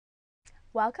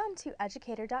Welcome to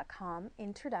Educator.com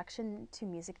Introduction to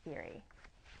Music Theory.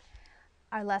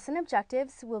 Our lesson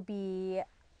objectives will be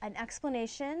an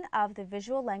explanation of the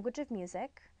visual language of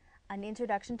music, an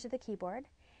introduction to the keyboard,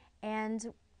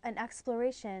 and an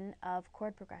exploration of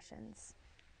chord progressions.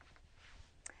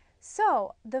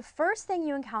 So, the first thing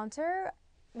you encounter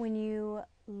when you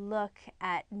look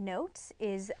at notes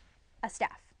is a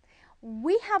staff.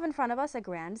 We have in front of us a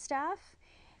grand staff.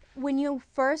 When you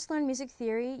first learn music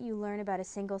theory, you learn about a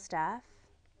single staff,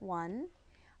 one,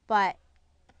 but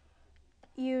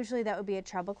usually that would be a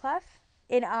treble clef.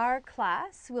 In our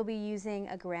class, we'll be using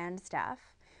a grand staff,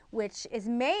 which is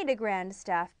made a grand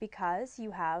staff because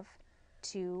you have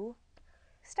two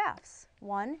staffs,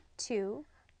 one, two,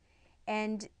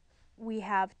 and we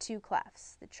have two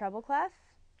clefs, the treble clef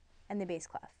and the bass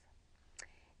clef.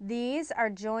 These are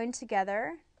joined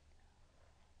together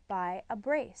by a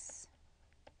brace.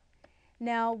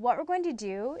 Now, what we're going to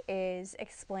do is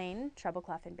explain treble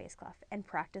clef and bass clef and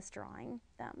practice drawing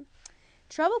them.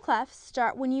 Treble clef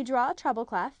start when you draw a treble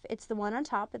clef, it's the one on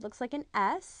top, it looks like an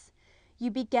S.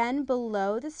 You begin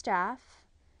below the staff,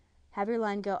 have your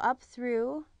line go up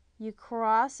through, you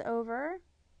cross over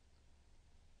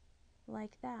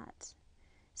like that.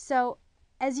 So,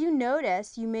 as you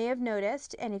notice, you may have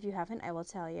noticed, and if you haven't, I will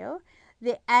tell you,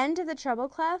 the end of the treble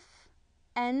clef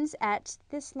ends at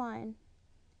this line.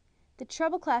 The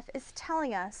treble clef is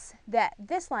telling us that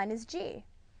this line is G.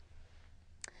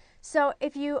 So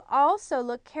if you also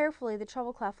look carefully, the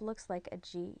treble clef looks like a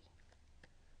G.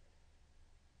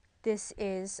 This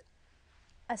is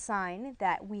a sign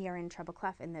that we are in treble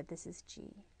clef and that this is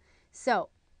G. So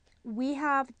we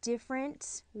have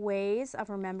different ways of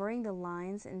remembering the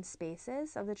lines and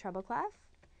spaces of the treble clef.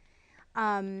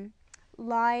 The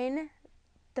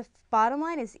bottom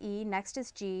line is E, next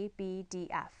is G, B, D,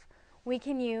 F. We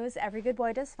can use Every Good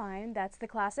Boy Does Fine. That's the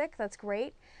classic. That's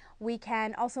great. We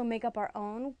can also make up our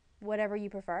own, whatever you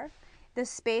prefer. The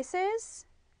spaces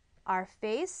are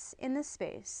face in the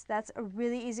space. That's a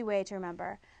really easy way to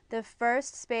remember. The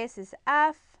first space is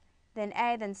F, then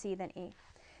A, then C, then E.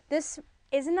 This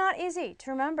is not easy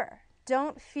to remember.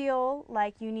 Don't feel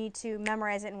like you need to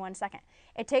memorize it in 1 second.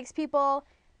 It takes people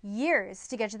years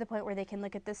to get to the point where they can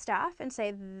look at the staff and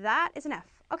say, that is an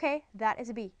F. Okay, that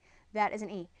is a B. That is an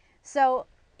E. So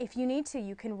if you need to,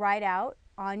 you can write out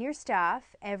on your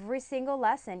staff every single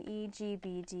lesson, E, G,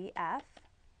 B, D, F,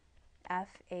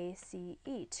 F, A, C,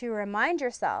 E, to remind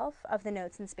yourself of the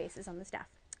notes and spaces on the staff.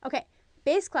 Okay,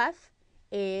 bass clef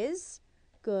is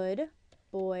good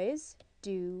boys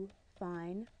do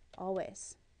fine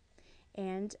always.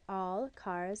 And all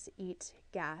cars eat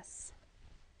gas.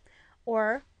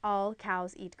 Or all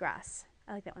cows eat grass.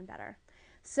 I like that one better.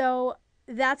 So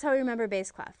that's how we remember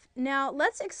bass clef. Now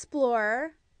let's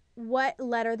explore what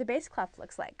letter the bass clef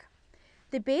looks like.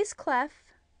 The bass clef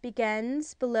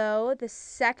begins below the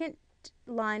second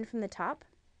line from the top.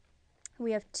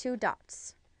 We have two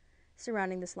dots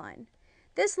surrounding this line.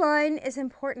 This line is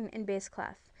important in bass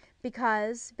clef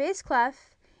because bass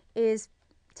clef is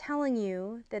telling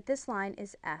you that this line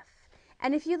is F.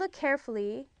 And if you look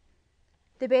carefully,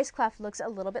 the bass clef looks a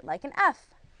little bit like an F.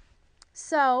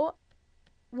 So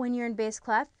when you're in bass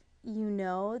clef, you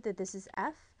know that this is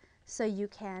F, so you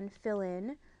can fill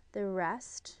in the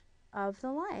rest of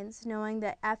the lines, knowing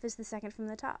that F is the second from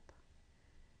the top.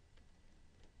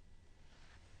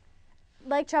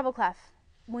 Like treble clef,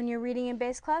 when you're reading in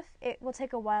bass clef, it will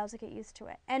take a while to get used to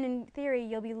it. And in theory,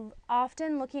 you'll be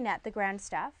often looking at the grand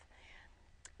staff,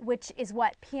 which is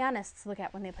what pianists look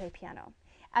at when they play piano.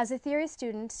 As a theory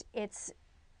student, it's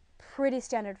pretty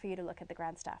standard for you to look at the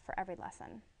grand staff for every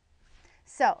lesson.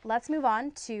 So let's move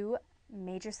on to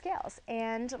major scales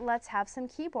and let's have some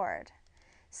keyboard.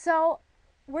 So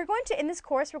we're going to, in this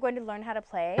course, we're going to learn how to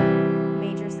play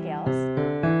major scales.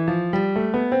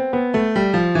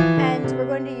 And we're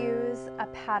going to use a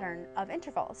pattern of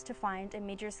intervals to find a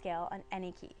major scale on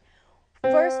any key.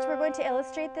 First, we're going to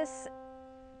illustrate this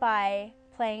by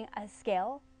playing a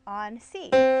scale on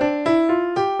C.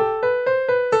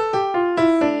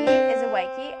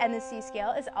 And the C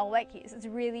scale is all white keys. It's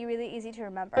really, really easy to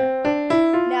remember.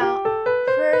 Now,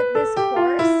 for this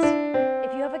course,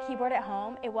 if you have a keyboard at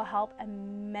home, it will help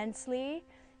immensely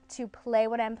to play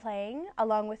what I'm playing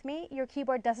along with me. Your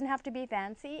keyboard doesn't have to be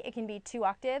fancy. It can be 2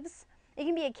 octaves. It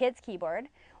can be a kid's keyboard.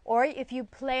 Or if you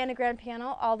play on a grand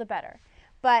piano, all the better.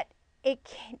 But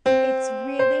it's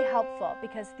really helpful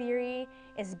because theory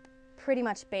is pretty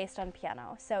much based on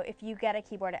piano. So if you get a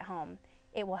keyboard at home,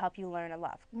 it will help you learn a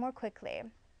lot more quickly.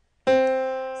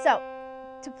 So,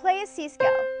 to play a C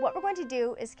scale, what we're going to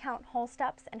do is count whole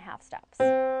steps and half steps.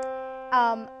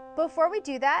 Before we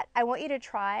do that, I want you to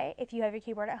try, if you have your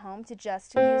keyboard at home, to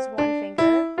just use one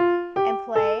finger and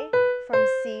play from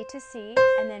C to C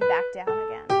and then back down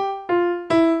again.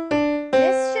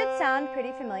 This should sound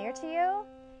pretty familiar to you.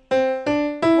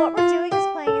 What we're doing is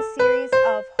playing a series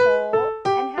of whole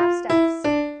and half steps.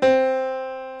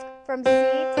 From C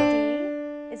to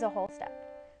D is a whole step.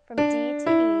 From D to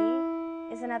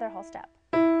E is another whole step.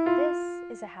 This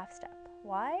is a half step.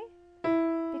 Why?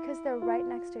 Because they're right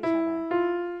next to each other.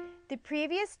 The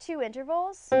previous two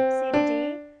intervals, C to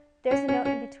D, there's a note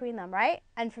in between them, right?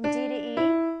 And from D to E,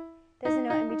 there's a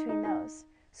note in between those.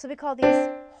 So we call these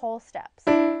whole steps.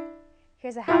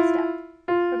 Here's a half step.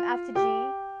 From F to G,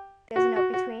 there's a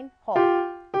note between whole.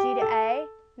 G to A,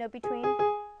 note between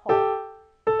whole.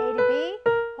 A to B,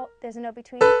 whole, there's a note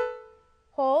between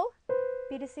whole.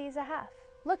 B to C is a half.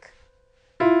 Look.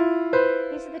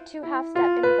 These are the two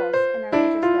half-step intervals in our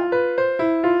major scale.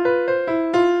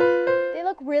 They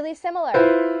look really similar.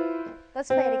 Let's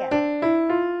play it again.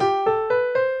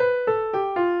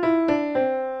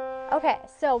 Okay,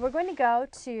 so we're going to go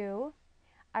to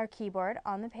our keyboard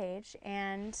on the page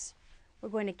and we're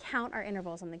going to count our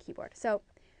intervals on the keyboard. So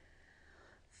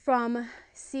from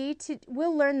C to,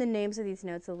 we'll learn the names of these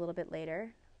notes a little bit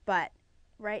later, but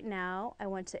right now I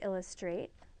want to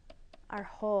illustrate our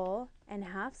whole and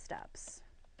half steps.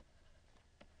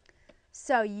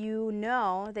 So you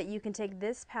know that you can take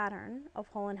this pattern of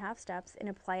whole and half steps and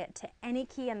apply it to any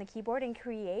key on the keyboard and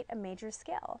create a major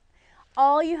scale.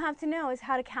 All you have to know is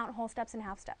how to count whole steps and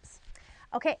half steps.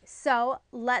 Okay, so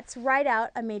let's write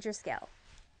out a major scale.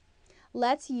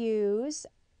 Let's use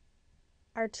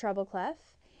our treble clef,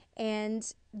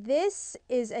 and this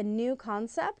is a new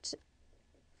concept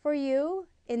for you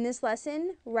in this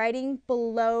lesson, writing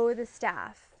below the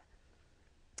staff.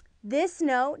 This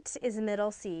note is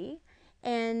middle C,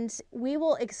 and we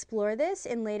will explore this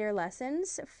in later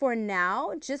lessons. For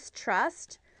now, just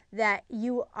trust that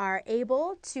you are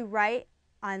able to write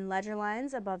on ledger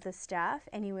lines above the staff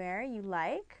anywhere you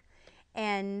like,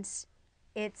 and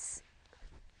it's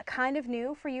kind of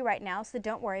new for you right now, so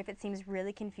don't worry if it seems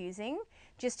really confusing.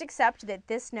 Just accept that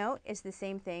this note is the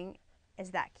same thing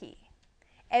as that key.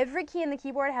 Every key in the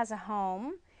keyboard has a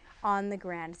home on the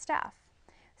grand staff.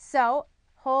 So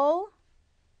whole,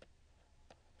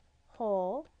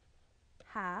 whole,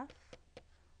 half,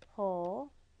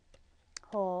 whole,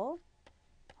 whole,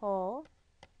 whole,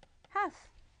 half.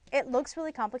 It looks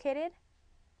really complicated,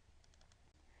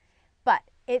 but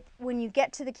when you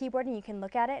get to the keyboard and you can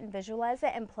look at it and visualize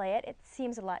it and play it, it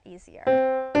seems a lot easier.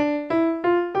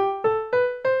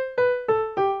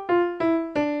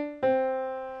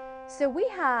 So we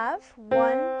have 1,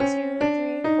 2,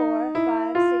 3, 4,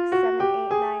 5, 6, 7, 8,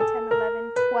 9, 10,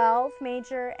 11, 12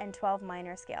 major and 12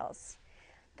 minor scales.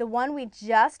 The one we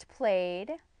just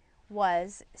played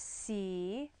was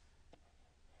C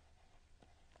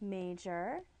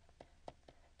major,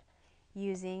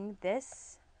 using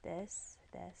this.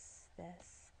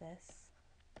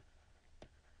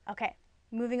 Okay,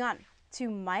 moving on to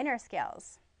minor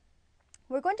scales.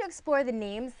 We're going to explore the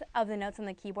names of the notes on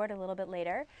the keyboard a little bit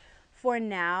later. For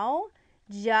now,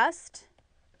 just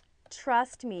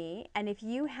trust me, and if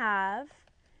you have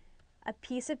a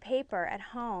piece of paper at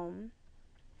home,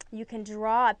 you can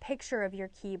draw a picture of your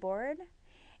keyboard.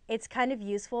 It's kind of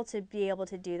useful to be able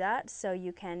to do that so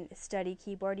you can study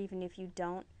keyboard even if you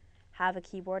don't have a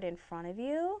keyboard in front of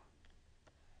you.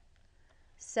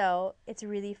 So it's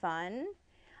really fun.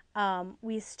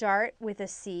 We start with a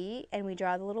C and we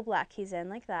draw the little black keys in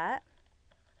like that.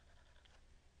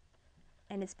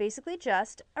 And it's basically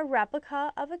just a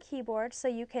replica of a keyboard so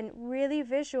you can really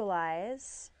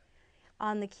visualize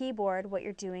on the keyboard what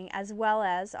you're doing as well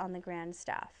as on the grand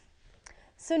staff.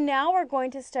 So now we're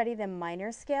going to study the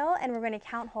minor scale and we're going to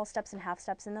count whole steps and half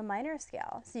steps in the minor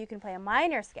scale. So you can play a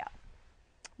minor scale.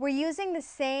 We're using the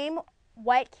same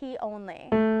white key only.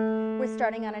 We're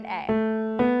starting on an A.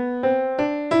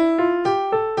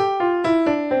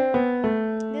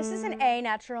 This is an A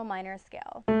natural minor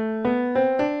scale.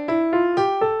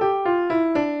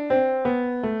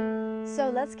 So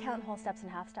let's count whole steps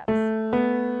and half steps.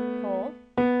 Whole,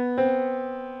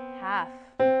 half,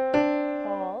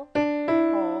 whole,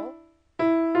 whole,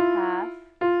 half,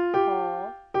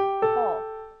 whole, whole.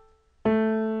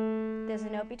 There's a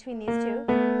note between these two,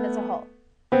 that's a whole.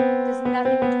 There's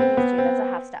nothing between these two, that's a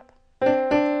half step.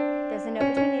 There's a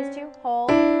note between these two, whole,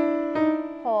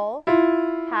 whole,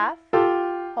 half,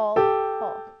 whole,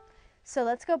 whole. So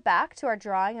let's go back to our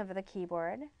drawing of the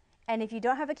keyboard. And if you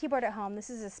don't have a keyboard at home, this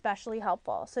is especially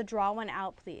helpful. So draw one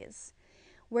out, please.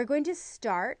 We're going to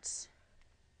start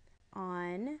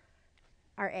on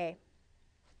our A.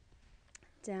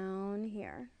 Down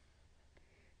here.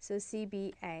 So C,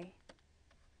 B, A.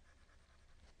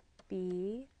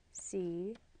 B,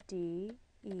 C, D,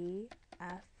 E,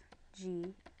 F,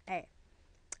 G, A.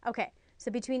 Okay,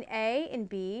 so between A and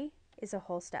B is a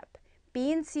whole step.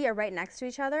 B and C are right next to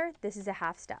each other. This is a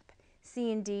half step.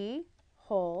 C and D,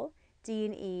 whole. D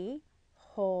and E,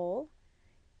 whole.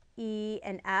 E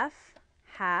and F,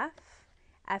 half.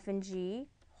 F and G,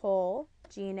 whole.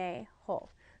 G and A, whole.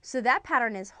 So that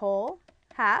pattern is whole,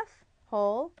 half,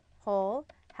 whole, whole,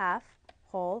 half,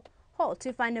 whole, whole.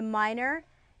 To find A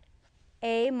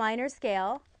minor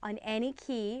scale on any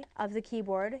key of the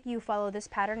keyboard, you follow this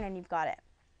pattern and you've got it.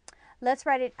 Let's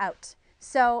write it out.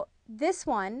 So this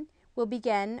one will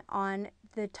begin on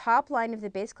the top line of the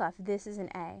bass clef. This is an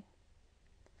A.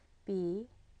 B,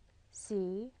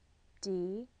 C,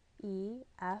 D, E,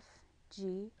 F,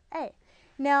 G, A.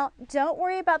 Now, don't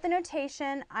worry about the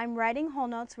notation. I'm writing whole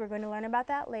notes. We're going to learn about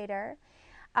that later.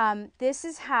 This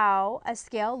is how a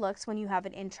scale looks when you have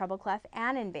it in treble clef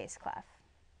and in bass clef.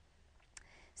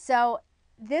 So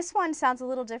this one sounds a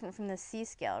little different from the C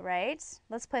scale, right?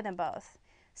 Let's play them both.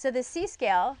 So the C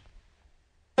scale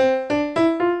and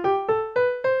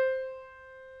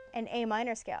A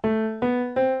minor scale.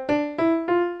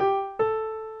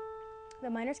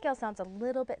 The minor scale sounds a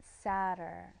little bit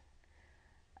sadder.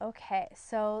 Okay,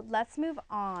 so let's move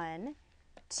on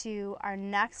to our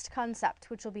next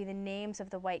concept, which will be the names of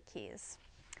the white keys,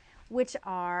 which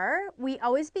are, we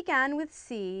always began with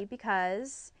C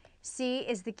because C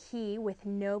is the key with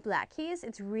no black keys.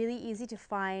 It's really easy to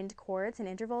find chords and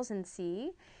intervals in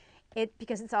C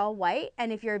because it's all white,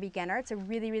 and if you're a beginner, it's a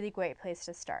really, really great place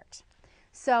to start.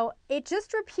 So it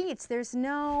just repeats. There's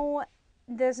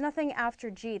nothing after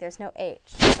G. There's no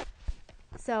H.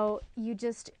 So you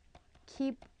just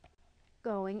keep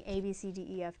going, A, B, C, D,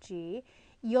 E, F, G.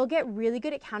 You'll get really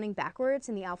good at counting backwards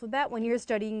in the alphabet when you're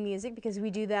studying music because we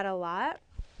do that a lot.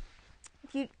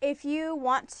 If you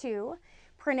want to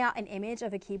print out an image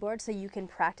of a keyboard so you can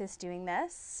practice doing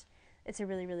this, it's a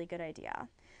really, really good idea.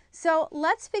 So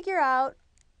let's figure out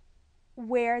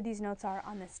where these notes are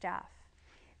on the staff.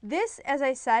 This, as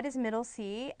I said, is middle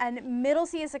C, and middle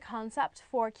C is a concept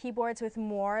for keyboards with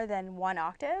more than one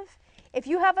octave. If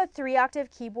you have a 3-octave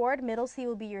keyboard, middle C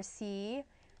will be your C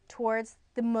towards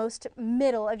the most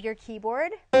middle of your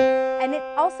keyboard, and it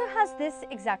also has this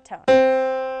exact tone.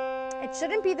 It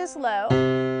shouldn't be this low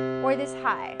or this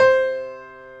high.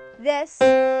 This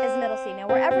is middle C. Now,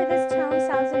 wherever this tone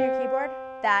sounds on your keyboard,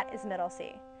 that is middle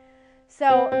C.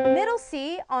 So middle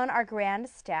C on our grand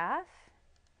staff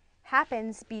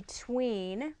happens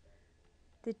between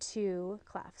the two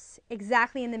clefs,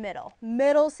 exactly in the middle.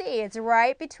 Middle C, it's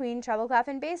right between treble clef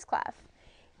and bass clef.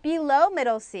 Below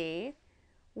middle C,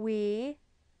 we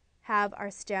have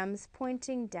our stems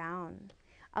pointing down.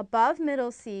 Above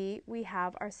middle C, we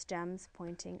have our stems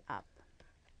pointing up.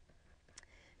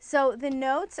 So the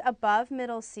notes above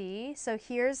middle C, so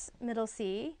here's middle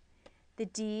C, the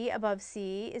D above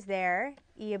C is there,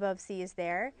 E above C is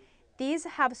there. These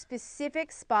have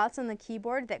specific spots on the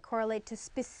keyboard that correlate to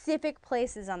specific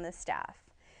places on the staff.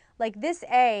 Like this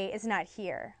A is not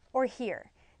here or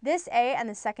here. This A and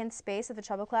the second space of the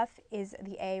treble clef is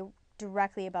the A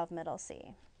directly above middle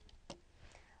C.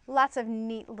 Lots of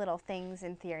neat little things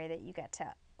in theory that you get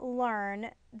to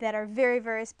learn that are very,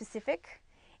 very specific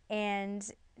and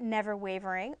never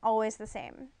wavering, always the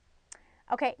same.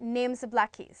 Okay, names of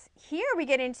black keys. Here we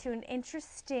get into an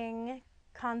interesting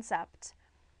concept.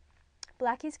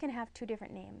 Black keys can have two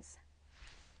different names.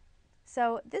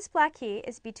 So this black key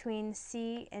is between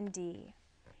C and D.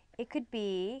 It could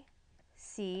be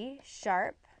C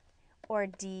sharp or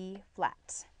D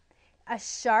flat. A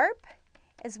sharp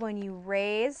is when you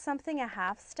raise something a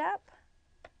half step.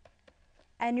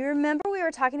 And you remember we were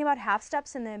talking about half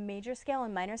steps in the major scale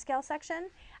and minor scale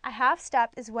section? A half step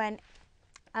is when,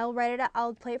 I'll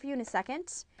play it for you in a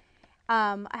second.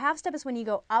 A half step is when you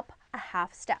go up a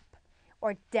half step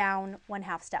or down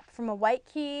 1/2 step. From a white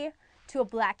key to a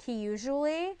black key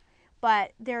usually,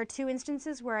 but there are two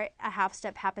instances where a half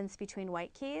step happens between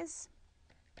white keys.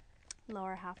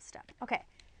 Lower half step. Okay,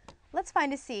 let's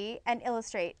find a C and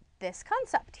illustrate this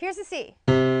concept. Here's a C.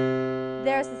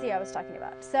 There's the C I was talking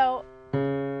about. So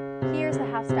here's the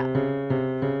half step.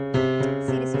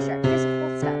 C to C sharp. Here's a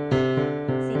whole step.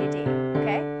 C to D.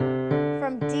 Okay?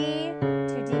 From D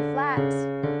to D flat is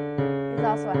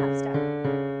also a half step.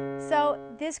 So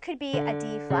this could be a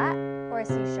D flat or a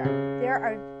C sharp. There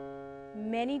are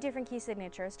many different key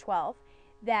signatures, 12,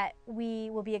 that we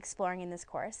will be exploring in this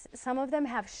course. Some of them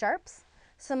have sharps,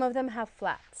 some of them have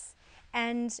flats.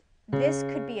 And this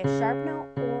could be a sharp note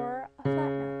or a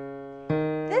flat note.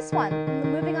 This one,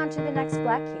 moving on to the next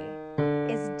black key,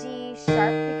 is D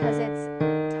sharp because it's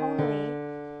tonally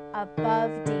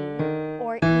above D,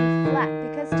 or E flat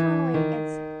because tonally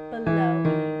it's below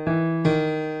E.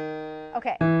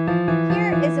 Okay,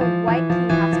 here is a white key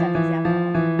half-step example.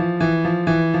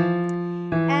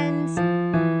 And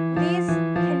these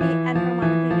can be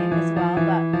enharmonically named as well,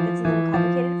 but it's a little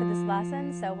complicated for this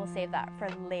lesson, so we'll save that for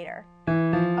later.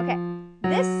 Okay,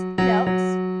 this note,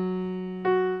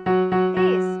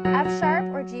 these, F sharp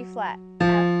or G flat?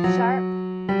 F sharp,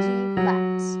 G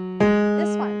flat.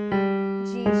 This one,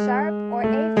 G sharp or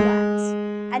A flat.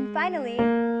 And finally,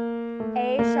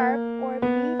 A sharp or B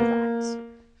flat.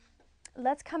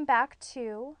 Let's come back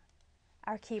to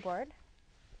our keyboard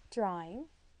drawing,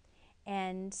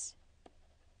 and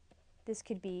this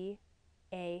could be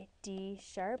a D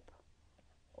sharp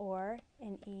or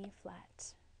an E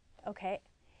flat. Okay,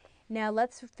 now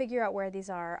let's figure out where these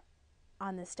are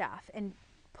on the staff and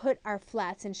put our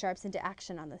flats and sharps into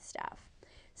action on the staff.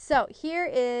 So here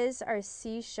is our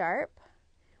C sharp.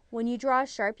 When you draw a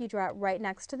sharp, you draw it right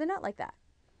next to the note like that.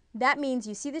 That means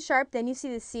you see the sharp, then you see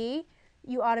the C,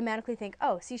 you automatically think,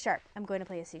 oh, C sharp, I'm going to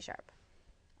play a C sharp.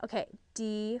 Okay,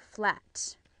 D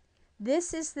flat.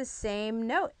 This is the same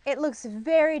note. It looks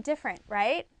very different,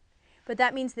 right? But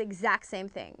that means the exact same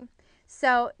thing.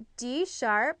 So D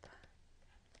sharp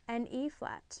and E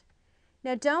flat.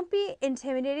 Now don't be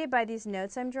intimidated by these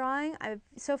notes I'm drawing.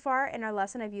 So far in our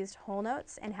lesson I've used whole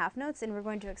notes and half notes, and we're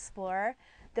going to explore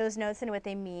those notes and what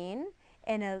they mean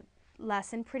in a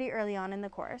lesson pretty early on in the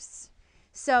course.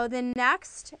 So the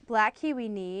next black key we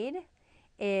need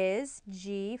is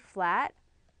G flat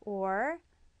or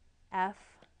F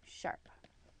sharp.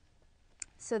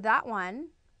 So that one,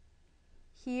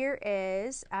 here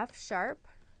is F sharp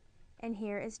and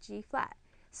here is G flat.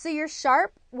 So your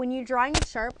sharp, when you're drawing a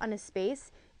sharp on a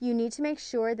space, you need to make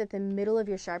sure that the middle of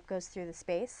your sharp goes through the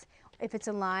space. If it's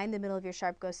a line, the middle of your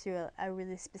sharp goes through a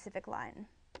really specific line.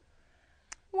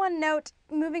 One note,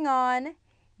 moving on,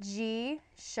 G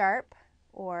sharp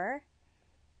or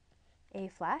A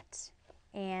flat,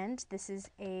 and this is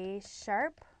A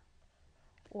sharp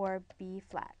or B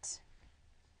flat.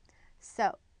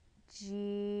 So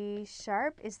G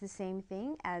sharp is the same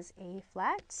thing as A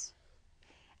flat,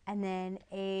 and then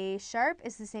A sharp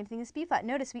is the same thing as B flat.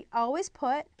 Notice we always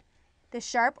put the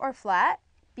sharp or flat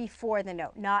before the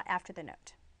note, not after the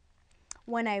note.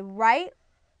 When I write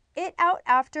it out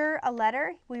after a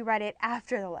letter, we write it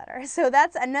after the letter. So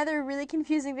that's another really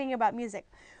confusing thing about music.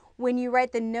 When you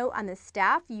write the note on the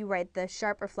staff, you write the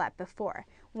sharp or flat before.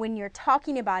 When you're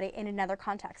talking about it in another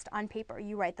context on paper,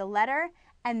 you write the letter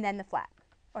and then the flat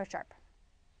or sharp.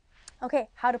 Okay,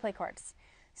 how to play chords.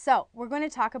 So we're going to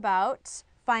talk about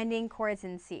finding chords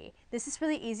in C. This is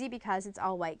really easy because it's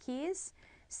all white keys.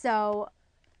 So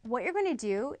what you're going to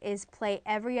do is play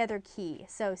every other key.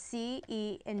 So C,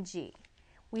 E, and G.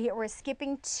 We're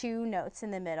skipping 2 notes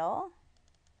in the middle.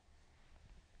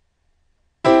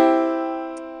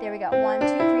 There we go. 1, 2,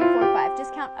 3, 4, 5.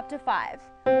 Just count up to 5.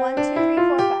 1, 2, 3,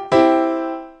 4, 5.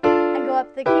 And go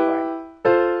up the keyboard.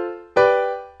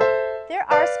 There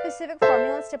are specific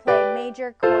formulas to play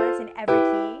major chords in every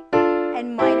key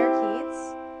and minor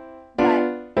keys,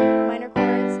 minor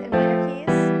chords and minor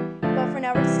keys. But for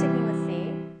now, we're just sticking with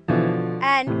C.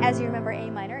 And as you remember, A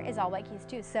minor is all white keys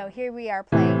too. So here we are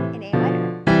playing in A minor.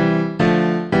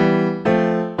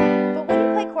 But when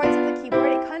you play chords with the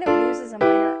keyboard, it kind of loses a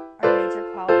minor or major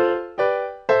quality.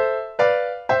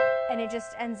 And it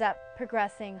just ends up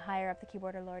progressing higher up the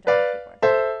keyboard or lower down the keyboard.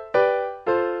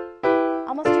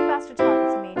 Almost too fast to tell if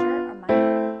it's major or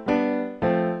minor.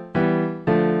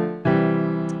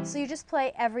 So you just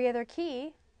play every other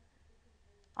key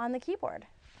on the keyboard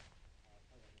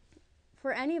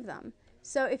for any of them.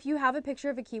 So if you have a picture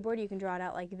of a keyboard, you can draw it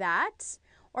out like that,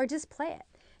 or just play it.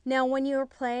 Now when you're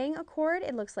playing a chord,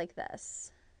 it looks like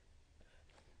this.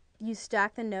 You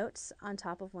stack the notes on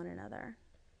top of one another,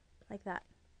 like that.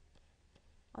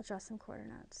 I'll draw some quarter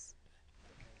notes.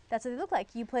 That's what they look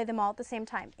like. You play them all at the same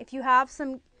time. If you have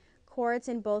some chords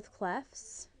in both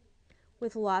clefs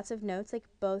with lots of notes, like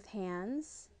both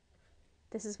hands,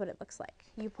 this is what it looks like.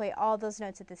 You play all those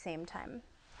notes at the same time.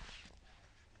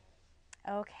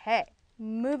 Okay,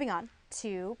 moving on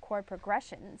to chord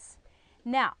progressions.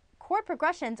 Now, chord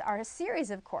progressions are a series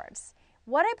of chords.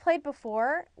 What I played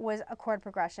before was a chord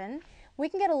progression. We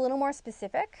can get a little more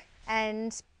specific,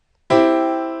 and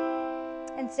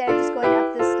instead of just going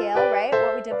up the scale, right,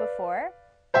 what we did before,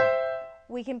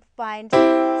 we can find C,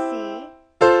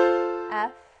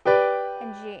 F,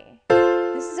 and G.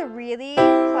 This is a really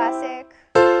classic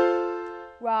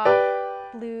rock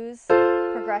blues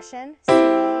progression. C,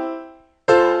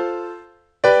 F,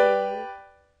 G,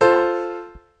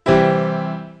 F.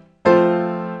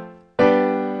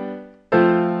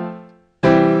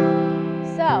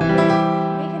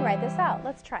 this out.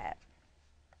 Let's try it.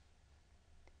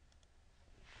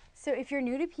 So if you're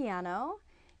new to piano,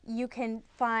 you can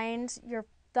find your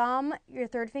thumb, your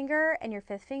third finger, and your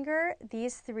fifth finger,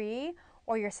 these three,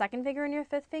 or your second finger and your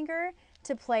fifth finger,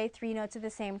 to play 3 notes at the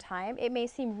same time. It may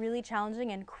seem really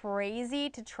challenging and crazy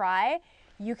to try.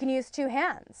 You can use 2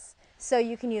 hands. So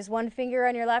you can use 1 finger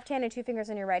on your left hand and 2 fingers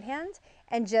on your right hand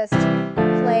and just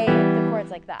play the chords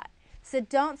like that. So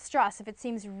don't stress if it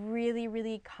seems really,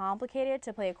 really complicated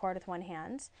to play a chord with 1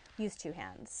 hand. Use 2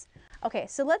 hands. Okay,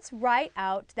 so let's write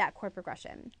out that chord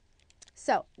progression.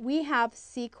 So we have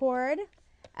C chord,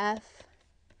 F,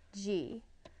 G,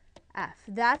 F.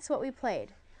 That's what we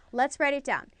played. Let's write it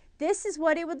down. This is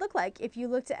what it would look like if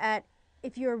you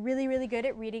if you're really, really good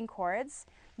at reading chords.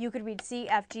 You could read C,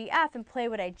 F, G, F and play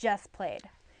what I just played.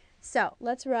 So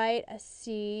let's write a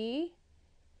C.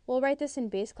 We'll write this in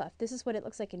bass clef. This is what it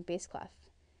looks like in bass clef.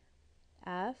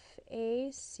 F,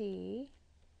 A, C,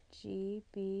 G,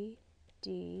 B,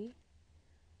 D,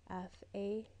 F,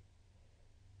 A,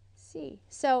 C.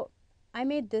 So I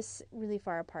made this really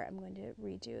far apart. I'm going to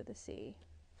redo the C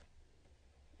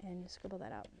and scribble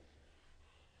that out.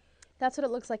 That's what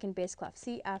it looks like in bass clef.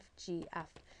 C, F, G, F.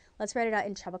 Let's write it out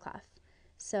in treble clef.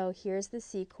 So here's the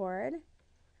C chord,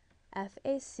 F,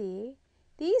 A, C.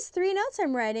 These 3 notes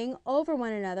I'm writing over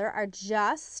one another are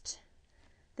just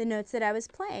the notes that I was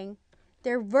playing.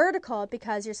 They're vertical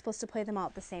because you're supposed to play them all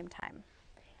at the same time.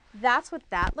 That's what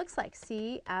that looks like,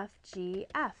 C, F, G,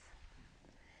 F.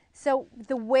 So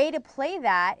the way to play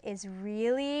that is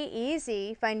really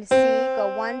easy. Find C,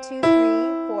 go 1, 2, 3,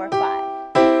 4,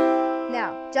 5.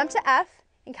 Now, jump to F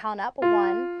and count up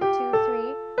 1, 2,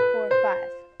 3, 4, 5.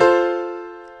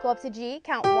 Go up to G,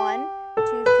 count 1, 2,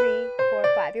 3, 4,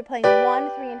 5. You're playing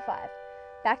 1, 3, and 5.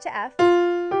 Back to F,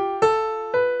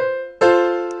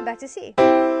 and back to C.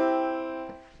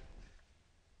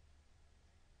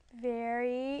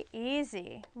 Very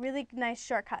easy. Really nice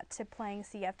shortcut to playing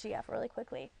C, F, G, F really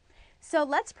quickly. So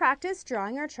let's practice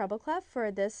drawing our treble clef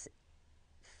for this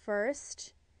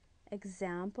first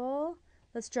example.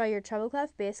 Let's draw your treble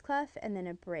clef, bass clef, and then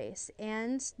a brace.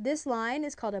 And this line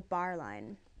is called a bar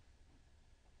line.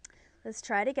 Let's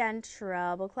try it again.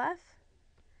 Treble clef,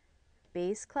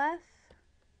 bass clef,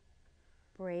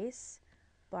 brace,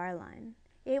 bar line.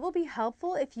 It will be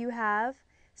helpful if you have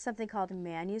something called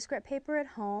manuscript paper at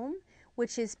home,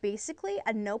 which is basically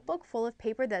a notebook full of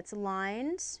paper that's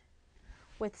lined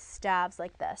with stabs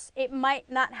like this. It might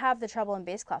not have the treble and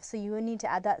bass clef, so you would need to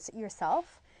add that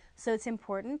yourself. So it's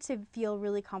important to feel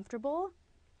really comfortable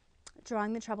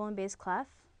drawing the treble and bass clef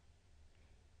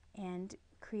and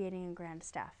creating a grand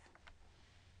staff.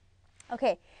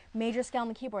 Okay, major scale on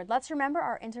the keyboard. Let's remember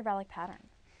our intervallic pattern.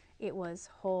 It was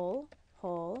whole,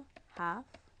 whole, half,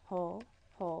 whole,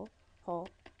 whole, whole,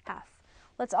 half.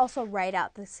 Let's also write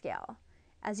out the scale.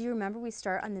 As you remember, we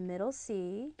start on the middle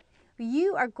C.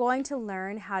 You are going to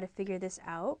learn how to figure this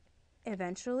out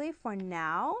eventually. For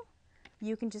now,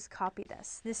 you can just copy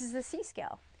this. This is the C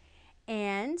scale.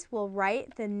 And we'll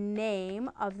write the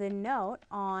name of the note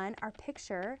on our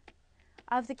picture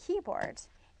of the keyboard.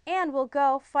 And we'll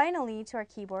go finally to our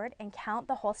keyboard and count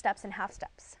the whole steps and half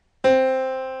steps.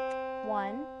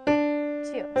 1,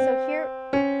 2. So here,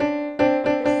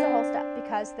 this is a whole step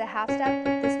because the half step,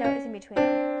 this note is in between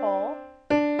them. Whole,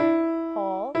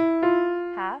 whole,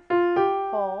 half,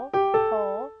 whole,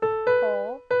 whole,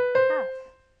 whole, half.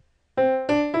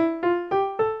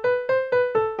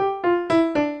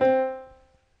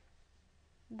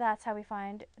 That's how we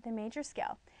find the major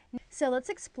scale. So let's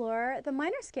explore the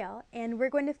minor scale, and we're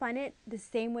going to find it the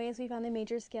same way as we found the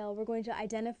major scale. We're going to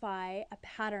identify a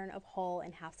pattern of whole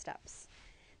and half steps.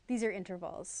 These are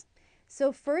intervals.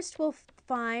 So first we'll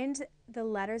find the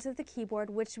letters of the keyboard,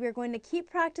 which we're going to keep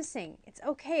practicing. It's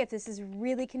okay if this is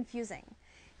really confusing.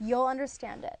 You'll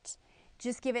understand it.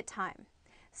 Just give it time.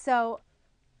 So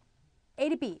A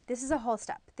to B, this is a whole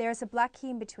step. There's a black key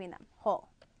in between them, whole.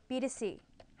 B to C,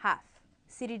 half.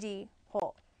 C to D,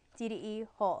 whole. D to E,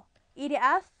 whole. E to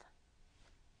F,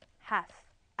 half.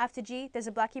 F to G, there's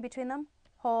a black key between them,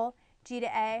 whole. G to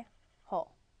A,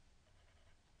 whole.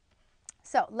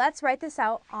 So let's write this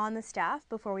out on the staff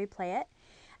before we play it.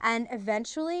 And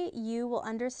eventually you will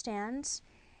understand,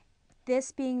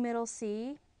 this being middle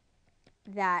C,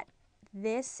 that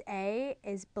this A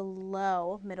is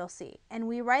below middle C. And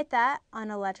we write that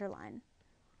on a letter line.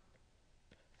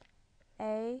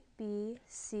 A, B,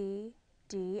 C,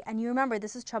 D. And you remember,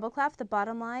 this is treble clef. The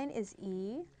bottom line is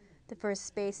E. The first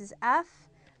space is F.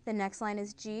 The next line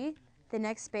is G. The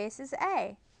next space is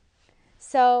A.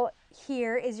 So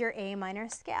here is your A minor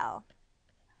scale.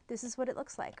 This is what it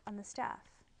looks like on the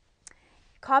staff.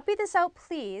 Copy this out,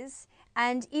 please,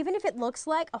 And even if it looks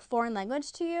like a foreign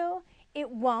language to you, it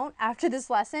won't after this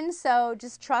lesson. So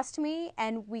just trust me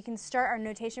and we can start our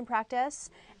notation practice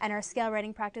and our scale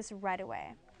writing practice right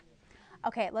away.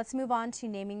 Okay, let's move on to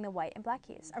naming the white and black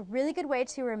keys. A really good way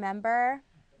to remember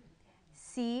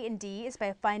C and D is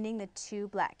by finding the two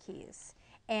black keys.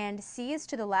 And C is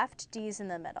to the left, D is in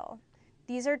the middle.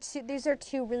 These are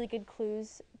two really good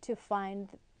clues to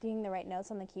finding the right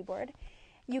notes on the keyboard.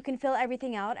 You can fill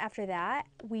everything out after that.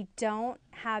 We don't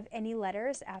have any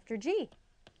letters after G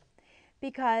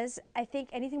because I think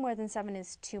anything more than 7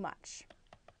 is too much.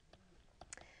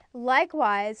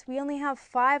 Likewise, we only have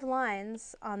 5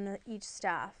 lines on each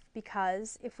staff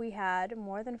because if we had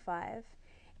more than 5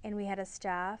 and we had a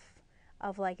staff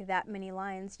of like that many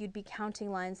lines, you'd be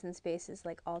counting lines and spaces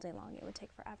like all day long. It would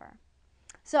take forever.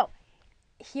 So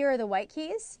here are the white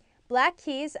keys. Black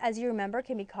keys, as you remember,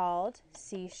 can be called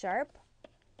C sharp,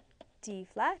 D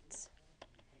flat,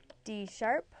 D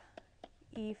sharp,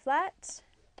 E flat,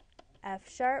 F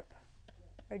sharp,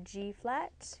 or G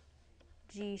flat,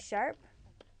 G sharp,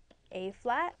 A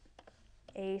flat,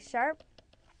 A sharp,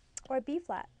 or B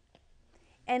flat.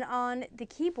 And on the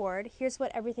keyboard, here's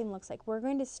what everything looks like. We're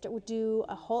going to do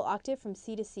a whole octave from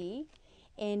C to C,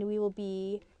 and we will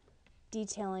be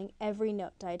detailing every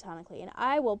note diatonically. And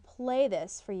I will play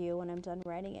this for you when I'm done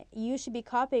writing it. You should be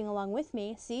copying along with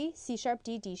me. C, C sharp,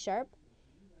 D, D sharp,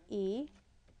 E,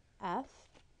 F.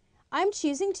 I'm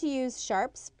choosing to use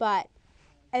sharps, but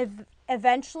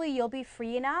eventually you'll be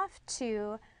free enough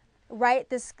to write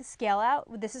this scale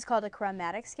out. This is called a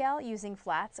chromatic scale using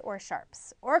flats or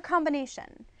sharps or a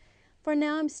combination. For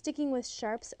now, I'm sticking with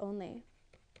sharps only.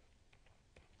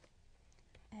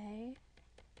 A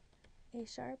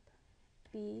sharp,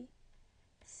 B,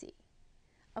 C.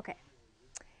 Okay,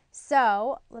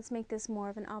 so let's make this more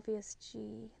of an obvious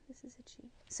G. This is a G.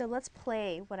 So let's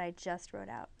play what I just wrote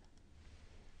out.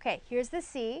 Okay, here's the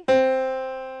C,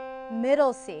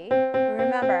 middle C.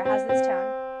 Remember, how's this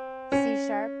tone? C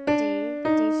sharp, D,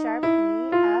 D sharp, E,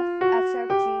 F, F sharp,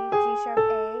 G, G sharp,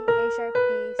 A sharp, B,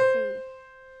 C.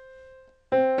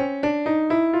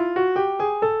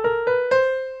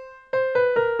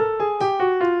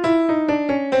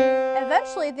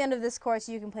 Eventually, at the end of this course,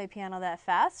 you can play piano that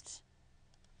fast.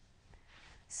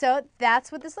 So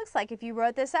that's what this looks like. If you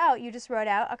wrote this out, you just wrote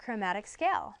out a chromatic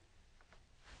scale.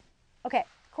 Okay,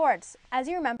 chords. As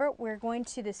you remember, we're going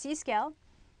to the C scale.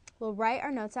 We'll write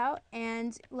our notes out,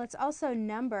 and let's also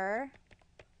number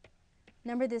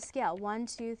this scale. 1,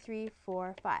 2, 3,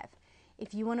 4, 5.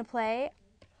 If you want to play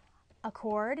a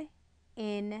chord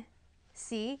in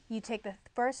C, you take the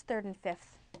 1st, 3rd, and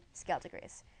 5th scale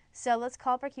degrees. So let's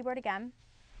call up our keyboard again.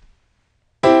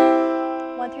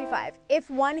 1, 3, 5. If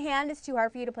one hand is too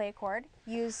hard for you to play a chord,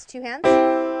 use 2 hands,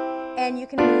 and you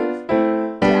can move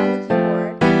down the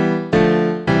keyboard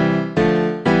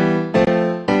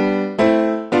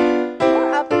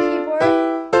or up the keyboard.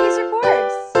 These are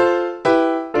chords.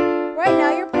 Right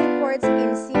now you're playing chords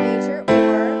in C major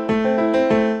or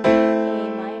A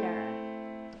minor.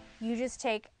 You just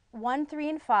take 1, 3,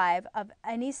 and 5 of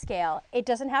any scale. It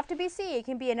doesn't have to be C. It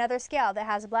can be another scale that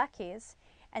has black keys,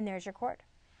 and there's your chord.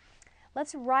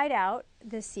 Let's write out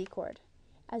the C chord.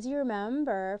 As you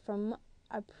remember from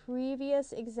a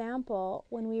previous example,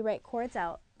 when we write chords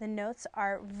out, the notes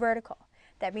are vertical.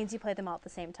 That means you play them all at the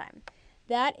same time.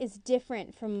 That is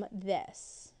different from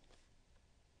this.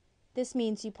 This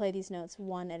means you play these notes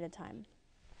one at a time.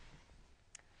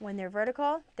 When they're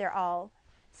vertical, they're all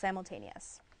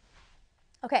simultaneous.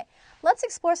 Okay, let's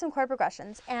explore some chord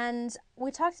progressions. And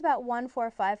we talked about 1, 4,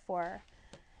 5, 4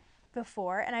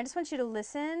 before, and I just want you to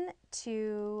listen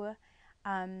to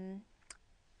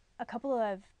a couple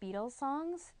of Beatles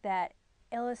songs that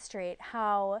illustrate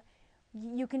how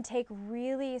you can take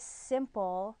really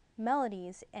simple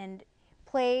melodies and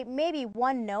play maybe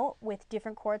one note with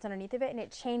different chords underneath of it, and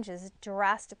it changes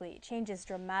drastically, it changes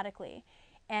dramatically.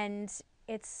 And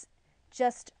it's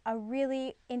just a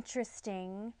really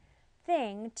interesting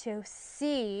thing to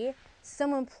see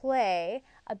someone play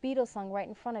a Beatles song right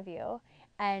in front of you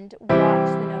and watch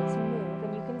the notes move,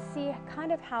 and you can see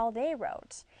kind of how they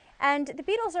wrote. And the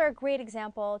Beatles are a great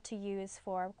example to use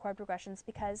for chord progressions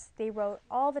because they wrote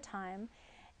all the time.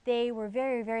 They were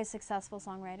very, very successful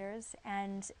songwriters,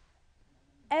 and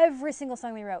every single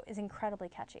song they wrote is incredibly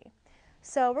catchy.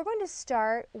 So we're going to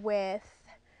start with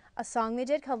a song they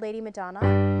did called Lady Madonna.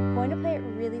 I'm going to play it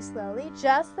really slowly,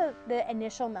 just the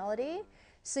initial melody,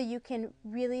 so you can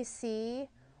really see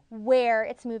where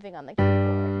it's moving on the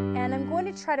keyboard. And I'm going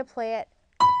to try to play it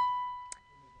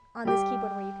on this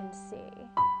keyboard where you can see.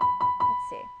 Let's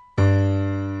see.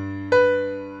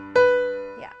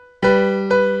 Yeah.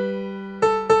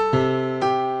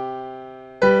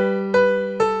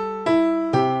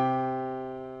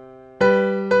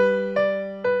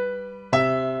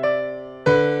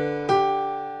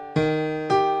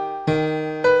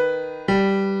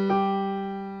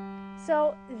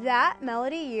 that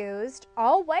melody used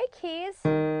all white keys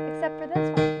except for this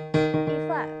one, E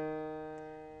flat.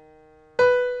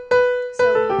 So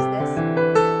we use this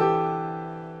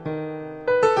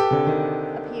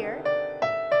up here,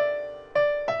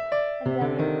 and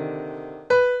then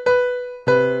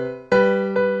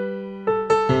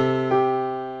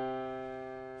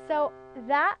so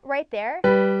that right there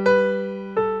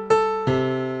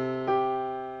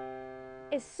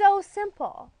is so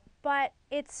simple, but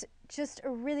it's just a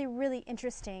really, really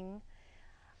interesting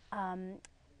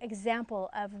example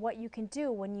of what you can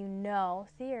do when you know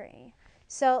theory.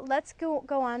 So let's go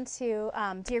on to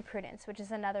Dear Prudence, which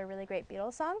is another really great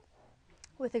Beatles song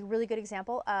with a really good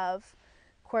example of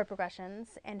chord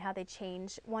progressions and how they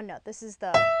change one note. This is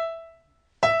the...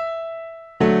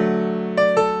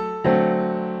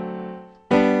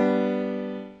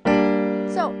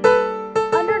 So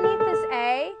underneath this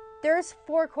A, there's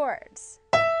 4 chords.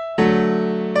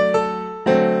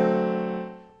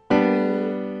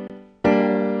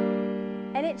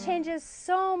 And it changes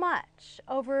so much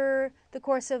over the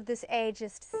course of this A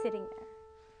just sitting there.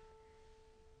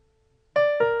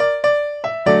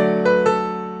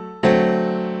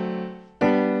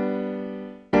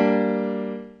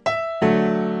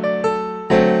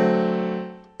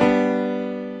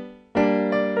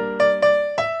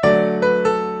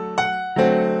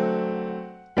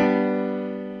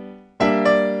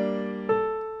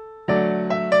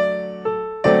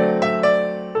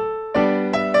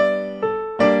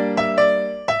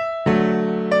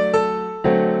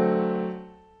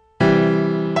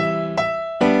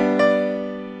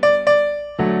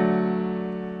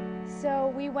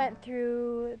 We went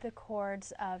through the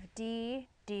chords of D,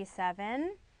 D7,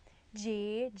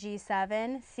 G,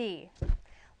 G7, C.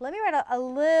 Let me write a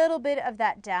little bit of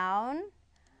that down,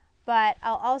 but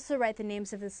I'll also write the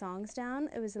names of the songs down.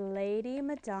 It was Lady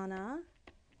Madonna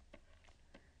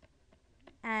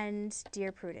and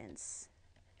Dear Prudence.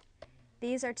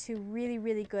 These are 2 really,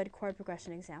 really good chord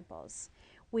progression examples.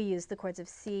 We used the chords of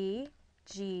C,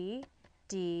 G,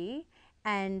 D,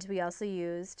 and we also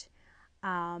used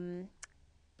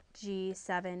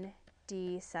G7,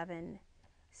 D7,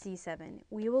 C7.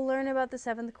 We will learn about the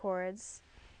 7th chords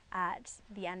at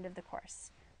the end of the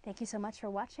course. Thank you so much for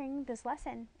watching this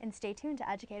lesson, and stay tuned to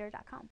Educator.com.